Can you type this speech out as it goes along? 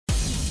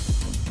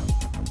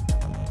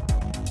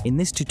In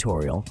this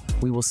tutorial,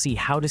 we will see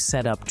how to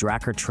set up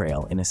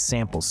DrakkarTrail in a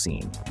sample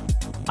scene.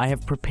 I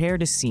have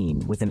prepared a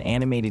scene with an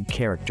animated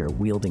character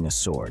wielding a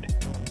sword.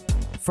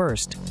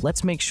 First,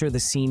 let's make sure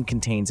the scene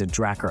contains a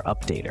Drakkar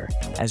updater,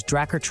 as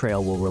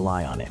DrakkarTrail will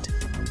rely on it.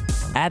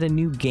 Add a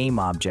new game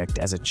object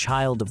as a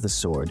child of the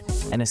sword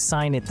and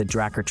assign it the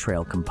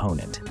DrakkarTrail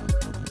component.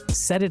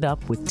 Set it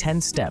up with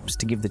 10 steps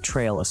to give the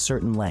trail a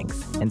certain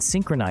length and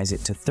synchronize it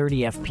to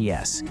 30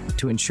 FPS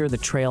to ensure the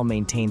trail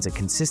maintains a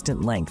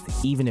consistent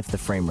length even if the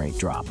frame rate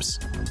drops.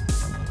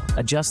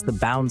 Adjust the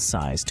bound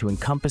size to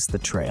encompass the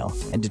trail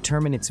and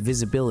determine its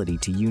visibility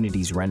to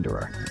Unity's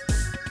renderer.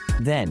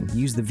 Then,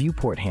 use the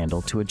viewport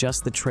handle to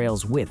adjust the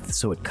trail's width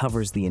so it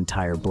covers the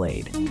entire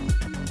blade.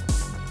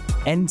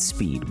 End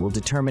speed will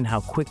determine how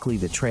quickly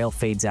the trail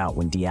fades out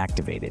when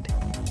deactivated.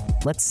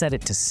 Let's set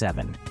it to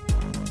 7.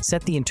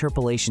 Set the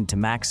interpolation to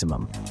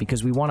maximum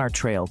because we want our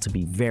trail to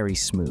be very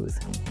smooth.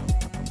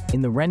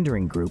 In the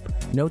rendering group,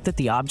 note that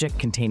the object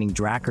containing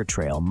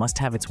DrakkarTrail must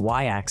have its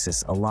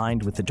y-axis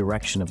aligned with the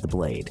direction of the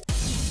blade.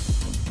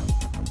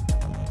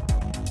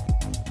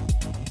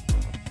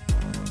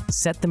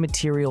 Set the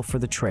material for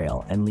the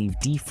trail and leave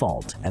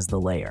default as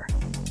the layer.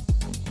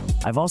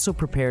 I've also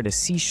prepared a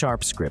C#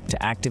 script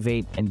to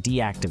activate and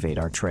deactivate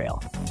our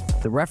trail.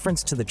 The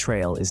reference to the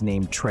trail is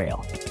named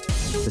trail.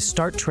 The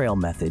start trail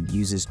method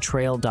uses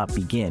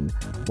trail.begin,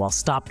 while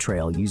stop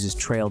trail uses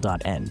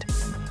trail.end.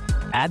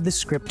 Add the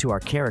script to our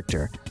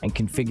character and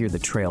configure the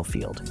trail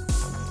field.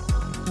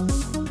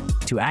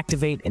 To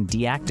activate and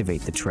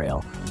deactivate the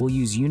trail, we'll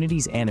use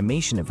Unity's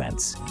animation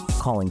events,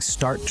 calling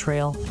start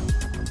trail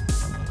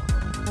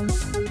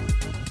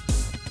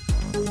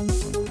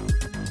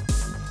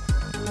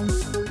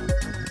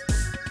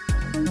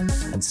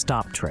and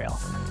stop trail.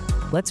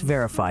 Let's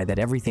verify that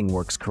everything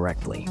works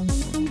correctly.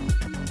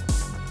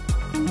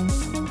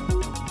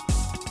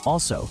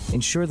 Also,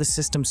 ensure the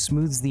system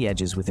smooths the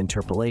edges with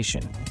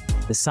interpolation.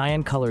 The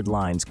cyan-colored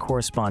lines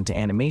correspond to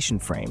animation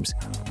frames,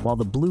 while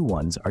the blue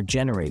ones are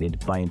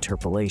generated by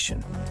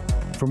interpolation.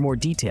 For more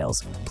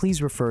details,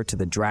 please refer to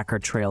the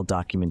DrakkarTrail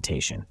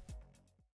documentation.